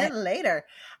 Sooner than later.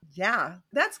 Yeah,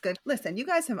 that's good. Listen, you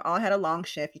guys have all had a long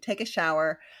shift. You take a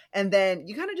shower and then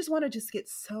you kind of just want to just get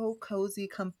so cozy,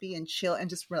 comfy, and chill and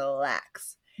just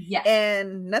relax. Yes.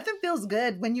 And nothing feels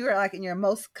good when you're like in your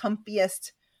most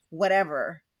comfiest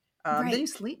whatever. Then you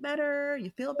sleep better. You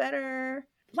feel better.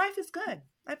 Life is good.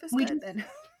 Life is good then.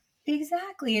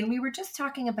 Exactly. And we were just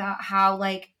talking about how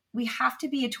we have to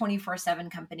be a 24/7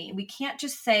 company. We can't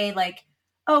just say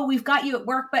oh, we've got you at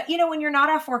work, but when you're not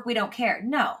off work, we don't care.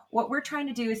 No, what we're trying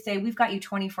to do is say, we've got you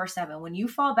 24/7. When you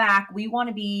fall back, we want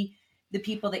to be the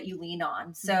people that you lean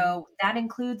on. So that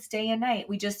includes day and night.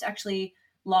 We just actually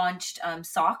launched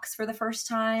socks for the first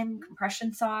time,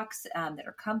 compression socks that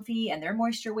are comfy and they're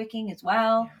moisture wicking as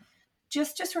well. Yeah.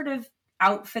 Just to sort of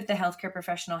outfit the healthcare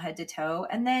professional head to toe,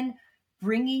 and then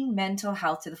bringing mental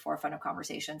health to the forefront of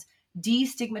conversations,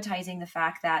 destigmatizing the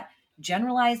fact that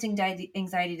generalized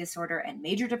anxiety disorder and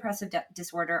major depressive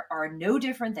disorder are no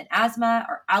different than asthma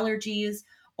or allergies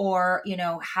or,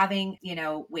 having,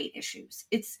 weight issues.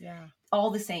 It's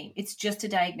all the same. It's just a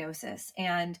diagnosis.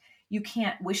 And you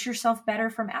can't wish yourself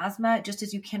better from asthma, just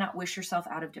as you cannot wish yourself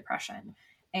out of depression.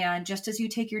 And just as you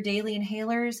take your daily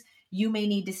inhalers, you may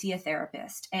need to see a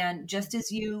therapist. And just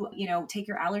as you take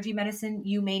your allergy medicine,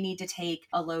 you may need to take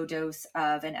a low dose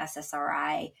of an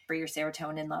SSRI for your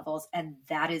serotonin levels. And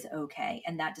that is okay.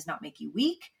 And that does not make you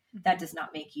weak. That does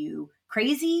not make you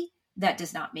crazy. That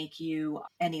does not make you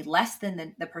any less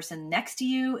than the person next to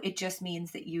you. It just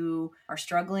means that you are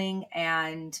struggling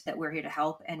and that we're here to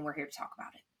help and we're here to talk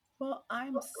about it. Well,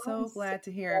 I'm so glad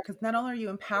to hear, because not only are you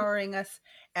empowering us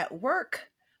at work,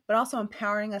 but also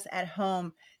empowering us at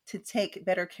home to take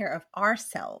better care of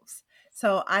ourselves.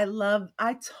 So I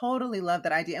totally love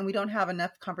that idea. And we don't have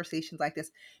enough conversations like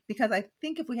this, because I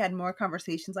think if we had more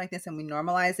conversations like this and we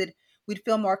normalize it, we'd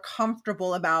feel more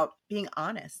comfortable about being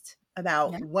honest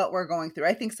about what we're going through.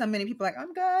 I think so many people are like,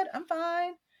 I'm good, I'm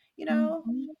fine,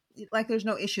 like there's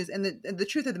no issues. And the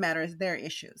truth of the matter is there are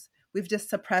issues. We've just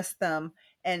suppressed them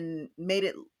and made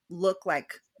it look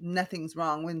like nothing's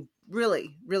wrong when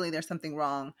really, really there's something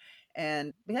wrong.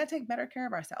 And we got to take better care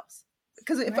of ourselves.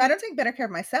 Because if I don't take better care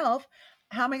of myself,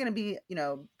 how am I going to be,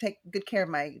 take good care of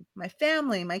my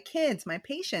family, my kids, my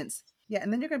patients? Yeah.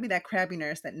 And then you're going to be that crabby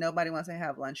nurse that nobody wants to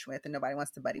have lunch with and nobody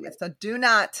wants to buddy with. So do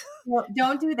not. Well,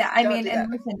 don't do that.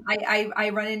 Listen, I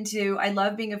run into, I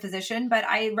love being a physician, but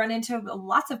I run into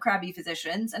lots of crabby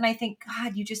physicians. And I think,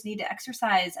 God, you just need to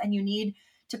exercise and you need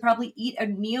to probably eat a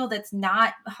meal that's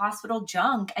not hospital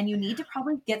junk. And you need to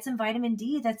probably get some vitamin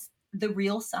D that's the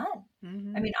real sun.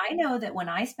 Mm-hmm. I mean, I know that when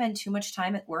I spend too much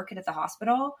time at work and at the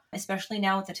hospital, especially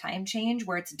now with the time change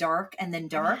where it's dark and then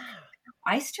dark,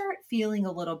 I start feeling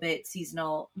a little bit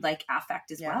seasonal like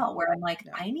affect as well, where I'm like,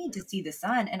 I need to see the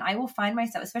sun. And I will find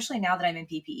myself, especially now that I'm in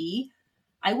PPE,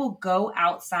 I will go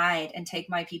outside and take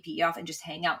my PPE off and just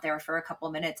hang out there for a couple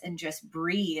of minutes and just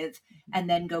breathe and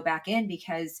then go back in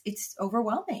because it's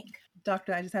overwhelming.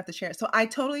 Doctor, I just have to share. So I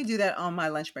totally do that on my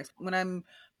lunch breaks. When I'm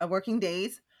working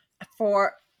days,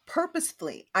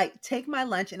 purposefully, I take my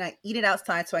lunch and I eat it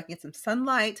outside so I can get some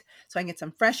sunlight, so I can get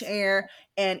some fresh air.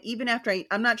 And even after I eat,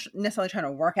 I'm not necessarily trying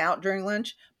to work out during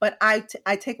lunch, but I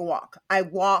take a walk. I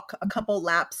walk a couple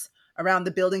laps around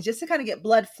the building just to kind of get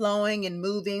blood flowing and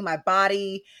moving my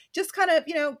body, just kind of,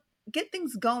 get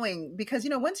things going. Because,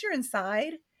 once you're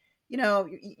inside,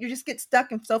 you just get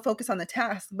stuck and so focused on the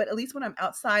task. But at least when I'm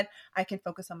outside, I can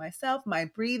focus on myself, my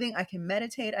breathing. I can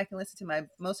meditate. I can listen to my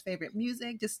most favorite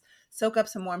music, just soak up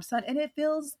some warm sun. And it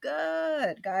feels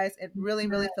good, guys. It really,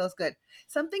 really feels good.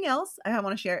 Something else I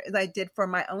want to share is I did for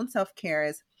my own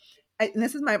self-care and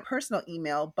this is my personal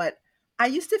email, but I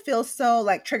used to feel so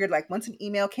triggered. Like once an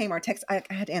email came or a text, I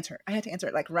had to answer it. I had to answer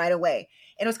it right away.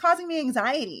 And it was causing me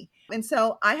anxiety. And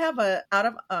so I have a out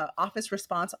of office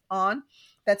response on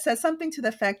that says something to the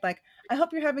effect like, I hope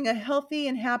you're having a healthy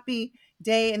and happy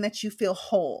day and that you feel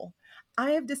whole.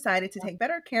 I have decided to take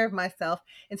better care of myself.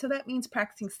 And so that means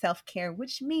practicing self-care,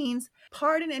 which means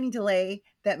pardon any delay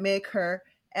that may occur.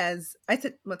 As I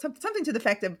said, something to the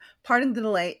effect of pardon the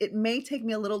delay. It may take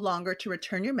me a little longer to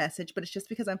return your message, but it's just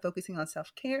because I'm focusing on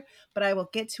self-care, but I will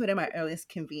get to it at my earliest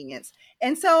convenience.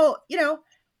 And so,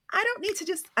 I don't need to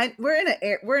just, we're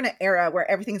in an era where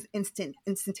everything's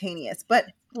instantaneous, but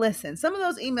listen, some of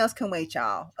those emails can wait,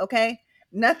 y'all. Okay.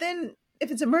 Nothing,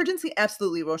 if it's emergency,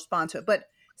 absolutely we'll respond to it. But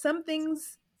some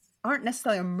things aren't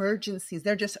necessarily emergencies.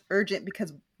 They're just urgent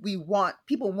because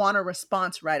people want a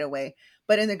response right away.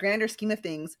 But in the grander scheme of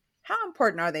things, how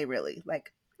important are they really?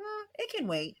 It can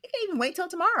wait. It can even wait till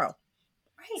tomorrow.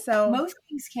 Right. So most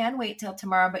things can wait till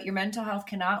tomorrow, but your mental health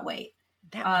cannot wait.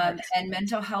 And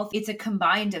mental health, it's a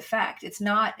combined effect. It's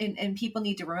not, and people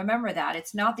need to remember that.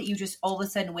 It's not that you just all of a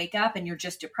sudden wake up and you're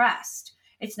just depressed.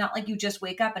 It's not like you just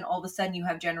wake up and all of a sudden you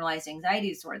have generalized anxiety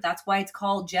disorder. That's why it's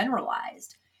called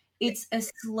generalized. It's a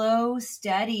slow,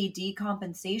 steady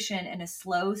decompensation and a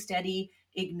slow, steady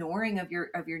ignoring of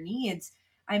your needs.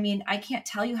 I mean, I can't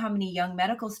tell you how many young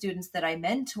medical students that I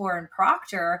mentor and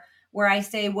proctor where I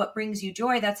say, what brings you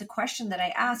joy? That's a question that I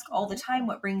ask all the time.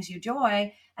 What brings you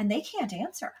joy? And they can't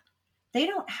answer. They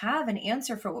don't have an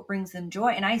answer for what brings them joy.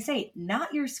 And I say,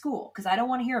 not your school, because I don't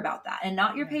want to hear about that, and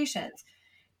not your patients.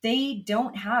 They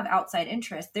don't have outside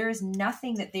interest. There is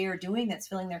nothing that they are doing that's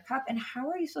filling their cup. And how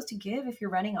are you supposed to give if you're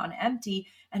running on empty?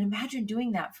 And imagine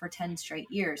doing that for 10 straight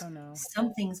years. Oh, no.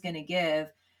 Something's going to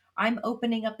give. I'm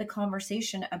opening up the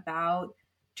conversation about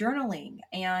journaling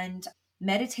and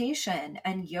meditation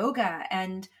and yoga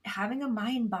and having a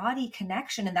mind-body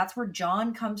connection. And that's where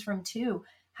John comes from too.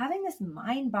 Having this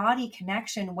mind-body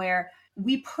connection where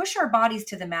we push our bodies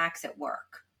to the max at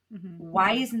work. Mm-hmm.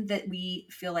 Why isn't that we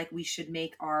feel like we should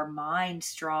make our mind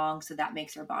strong so that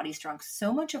makes our body strong?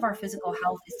 So much of our physical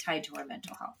health is tied to our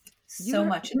mental health.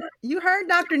 Much of it. You heard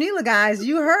Dr. Neela, guys.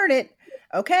 You heard it.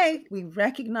 Okay. We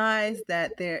recognize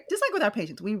that just like with our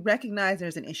patients, we recognize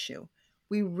there's an issue.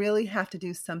 We really have to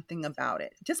do something about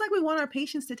it. Just like we want our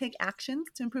patients to take actions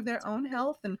to improve their own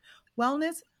health and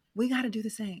wellness, we got to do the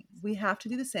same. We have to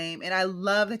do the same. And I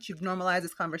love that you've normalized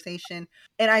this conversation.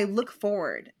 And I look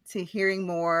forward to hearing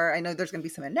more. I know there's going to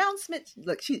be some announcements.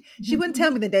 Look, she wouldn't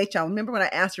tell me the date, y'all. Remember when I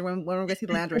asked her when we're going to see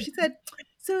the lounge? She said,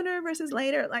 sooner versus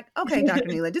later. Like, okay, Dr.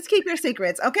 Neela, just keep your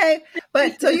secrets. Okay.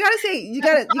 But so you got to say, you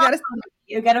got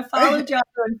to follow John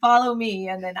and follow me.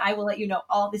 And then I will let you know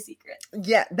all the secrets.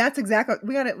 Yeah, that's exactly.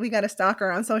 We got to stalk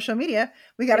her on social media.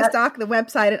 We got to stalk the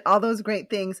website and all those great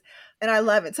things. And I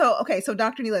love it. So, okay. So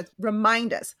Dr. Neela,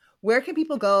 remind us, where can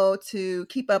people go to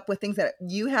keep up with things that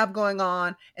you have going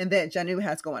on and that Jaanuu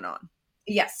has going on?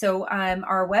 Yes. So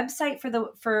our website for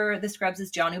the Scrubs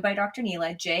is Jaanuu by Dr.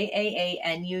 Neela,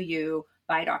 Jaanuu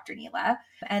by Dr. Neela.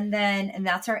 And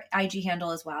that's our IG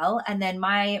handle as well. And then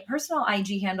my personal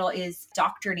IG handle is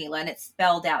Dr. Neela, and it's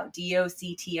spelled out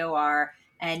DoctorNeela.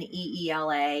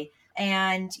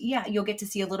 And yeah, you'll get to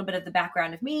see a little bit of the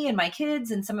background of me and my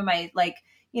kids and some of my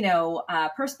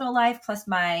personal life, plus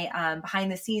my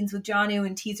behind the scenes with Jaanuu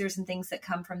and teasers and things that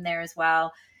come from there as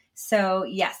well. So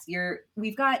yes,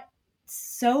 we've got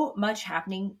so much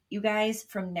happening, you guys,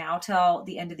 from now till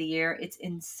the end of the year. It's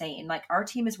insane. Like, our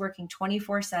team is working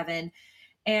 24/7,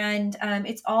 and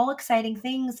it's all exciting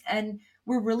things. And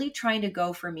we're really trying to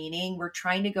go for meaning. We're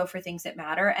trying to go for things that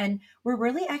matter. And we're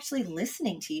really actually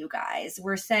listening to you guys.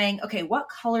 We're saying, okay, what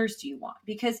colors do you want?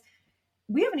 Because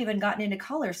we haven't even gotten into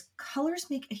colors. Colors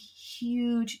make a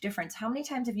huge difference. How many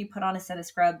times have you put on a set of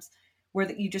scrubs where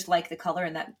you just like the color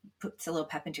and that puts a little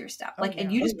pep into your step?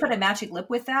 And you just put a matching lip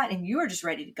with that and you are just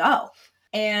ready to go.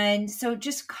 And so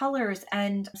just colors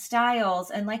and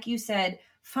styles. And like you said,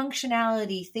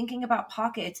 functionality, thinking about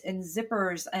pockets and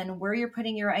zippers and where you're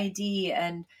putting your ID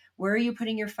and where are you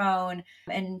putting your phone,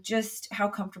 and just how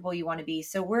comfortable you want to be.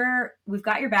 So we've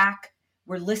got your back.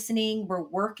 We're listening, we're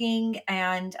working,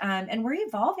 and we're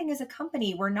evolving as a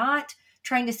company. We're not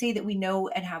trying to say that we know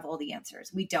and have all the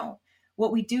answers. We don't.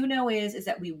 What we do know is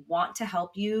that we want to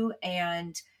help you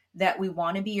and that we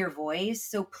want to be your voice.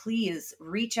 So please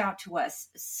reach out to us.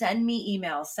 Send me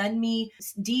emails.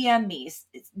 DM me.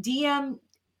 DM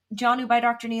Jaanuu by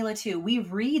Dr. Neela too. We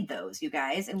read those, you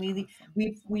guys, and we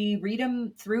read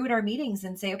them through at our meetings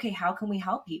and say, okay, how can we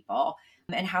help people?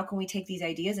 And how can we take these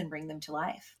ideas and bring them to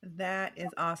life? That is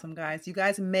awesome, guys. You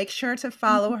guys make sure to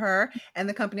follow her and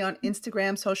the company on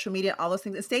Instagram, social media, all those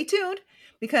things. And stay tuned,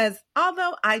 because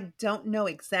although I don't know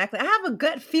exactly, I have a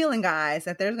gut feeling, guys,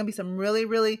 that there's going to be some really,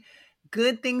 really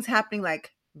good things happening,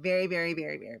 like very, very,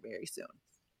 very, very, very soon.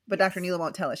 But yes. Dr. Neela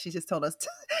won't tell us. She just told us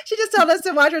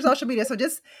to watch her social media. So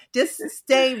just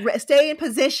stay in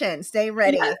position, stay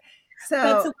ready. Yeah. So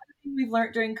that's the one thing we've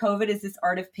learned during COVID is this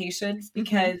art of patience,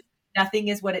 because nothing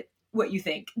is what you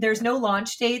think. There's no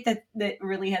launch date that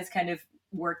really has kind of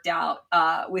worked out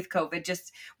with COVID.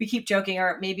 Just, we keep joking,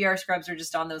 or maybe our scrubs are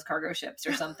just on those cargo ships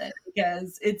or something,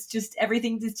 because it's just,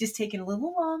 everything is just taking a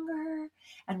little longer,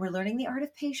 and we're learning the art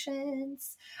of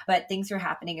patience, but things are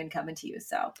happening and coming to you.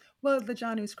 So, well, the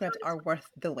Jaanuu scrubs are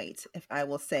worth the wait, if I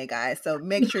will say, guys. So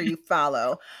make sure you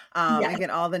follow and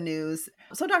get all the news.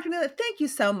 So Dr. Neela, thank you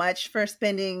so much for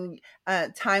spending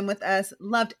time with us.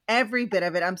 Loved every bit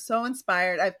of it. I'm so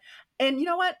inspired. And you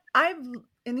know what?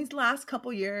 In these last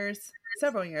several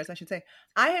years, I should say,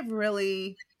 I have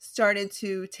really started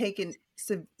to take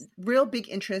some real big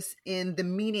interest in the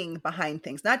meaning behind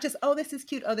things. Not just, oh, this is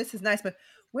cute, oh, this is nice, but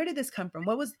where did this come from?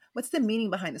 What's the meaning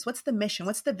behind this? What's the mission?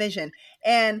 What's the vision?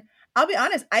 And I'll be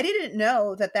honest, I didn't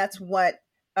know that that's what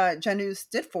Jaanuu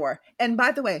stood for. And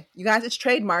by the way, you guys, it's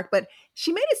trademark, but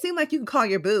she made it seem like you can call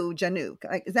your boo Jaanuu.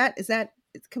 Like, is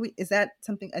that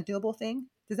something, a doable thing?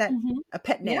 Is that a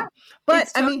pet name? Yeah, but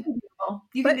I mean,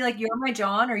 you can be like, you're my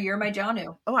John, or you're my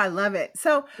Jaanuu. Oh, I love it.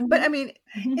 So, but I mean,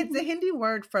 it's a Hindi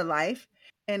word for life,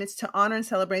 and it's to honor and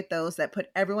celebrate those that put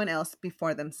everyone else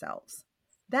before themselves.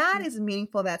 That is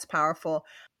meaningful. That's powerful.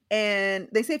 And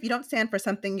they say if you don't stand for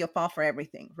something, you'll fall for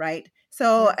everything, right?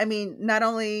 So, I mean, not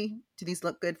only do these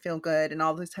look good, feel good, and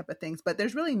all those type of things, but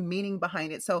there's really meaning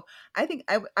behind it. So I think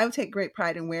I would take great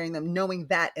pride in wearing them, knowing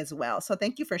that as well. So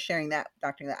thank you for sharing that,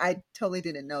 Dr. Neela. I totally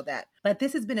didn't know that. But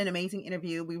this has been an amazing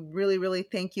interview. We really, really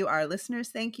thank you. Our listeners,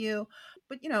 thank you.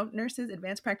 But, nurses,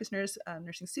 advanced practitioners,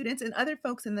 nursing students, and other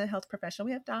folks in the health profession.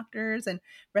 We have doctors and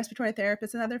respiratory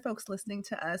therapists and other folks listening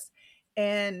to us.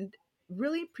 And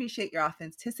really appreciate your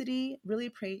authenticity,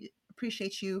 really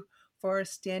appreciate you for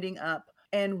standing up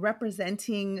and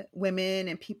representing women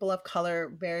and people of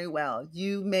color very well.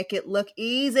 You make it look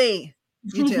easy.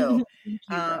 You do.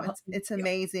 It's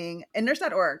amazing. And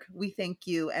nurse.org, we thank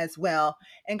you as well.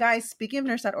 And guys, speaking of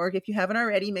nurse.org, if you haven't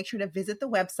already, make sure to visit the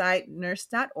website,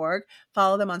 nurse.org.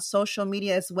 Follow them on social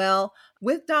media as well.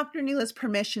 With Dr. Neela's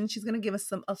permission, she's going to give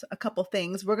us a couple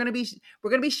things. We're going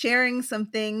to be sharing some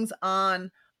things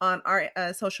on our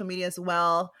social media as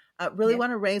well. Really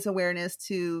want to raise awareness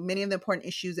to many of the important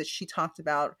issues that she talked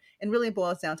about, and really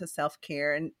boils down to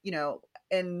self-care. And,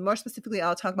 and more specifically,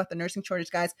 I'll talk about the nursing shortage,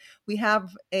 guys. We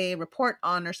have a report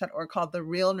on nurse.org called The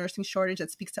Real Nursing Shortage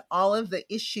that speaks to all of the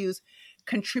issues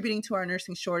contributing to our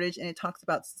nursing shortage. And it talks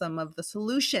about some of the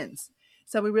solutions.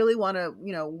 So we really want to,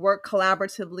 work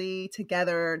collaboratively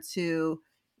together to,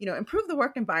 improve the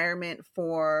work environment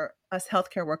for us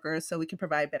healthcare workers so we can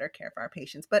provide better care for our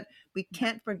patients. But we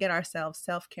can't forget ourselves.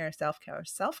 Self-care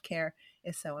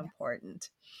is so important.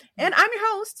 And I'm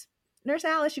your host, Nurse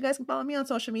Alice. You guys can follow me on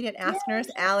social media at Ask Nurse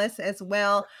Alice as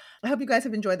well. I hope you guys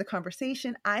have enjoyed the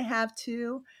conversation. I have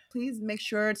too. Please make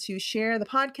sure to share the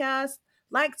podcast,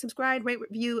 like, subscribe, rate,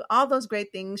 review, all those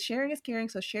great things. Sharing is caring.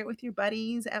 So share it with your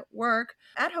buddies at work,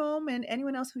 at home, and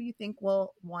anyone else who you think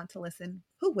will want to listen.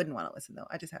 Who wouldn't want to listen though?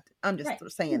 I'm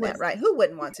just saying that, right? Who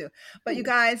wouldn't want to? But you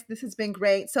guys, this has been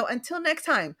great. So until next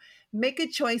time, make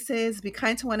good choices, be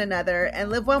kind to one another, and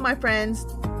live well, my friends.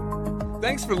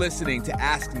 Thanks for listening to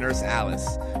Ask Nurse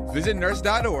Alice. Visit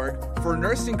nurse.org for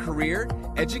nursing career,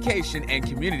 education, and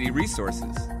community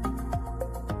resources.